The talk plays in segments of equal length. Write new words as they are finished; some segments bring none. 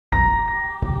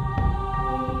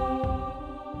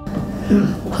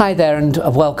Hi there, and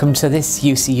welcome to this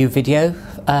UCU video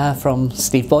from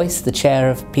Steve Boyce, the Chair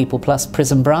of People Plus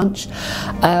Prison Branch.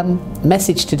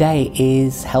 Message today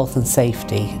is health and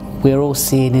safety. We're all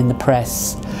seeing in the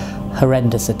press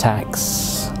horrendous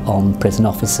attacks on prison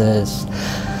officers,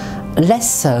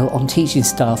 less so on teaching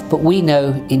staff, but we know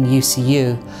in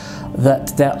UCU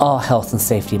that there are health and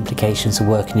safety implications of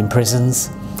working in prisons.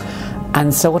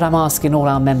 And so what I'm asking all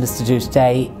our members to do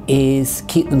today is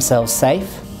keep themselves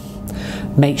safe,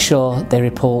 make sure they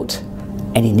report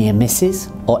any near misses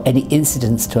or any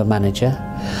incidents to a manager,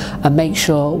 and make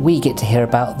sure we get to hear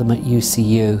about them at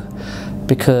UCU,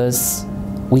 because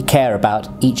we care about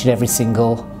each and every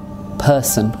single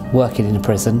person working in a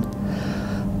prison,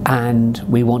 and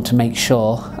we want to make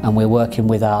sure, and we're working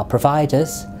with our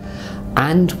providers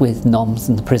and with NOMS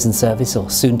and the prison service, or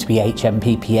soon to be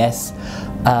HMPPS,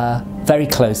 very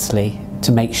closely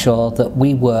to make sure that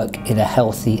we work in a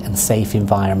healthy and safe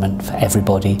environment for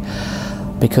everybody,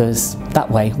 because that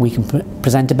way we can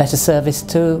present a better service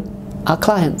to our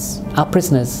clients, our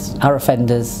prisoners, our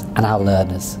offenders and our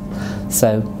learners.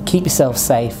 So keep yourself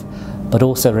safe, but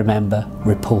also remember,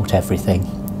 report everything.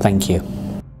 Thank you.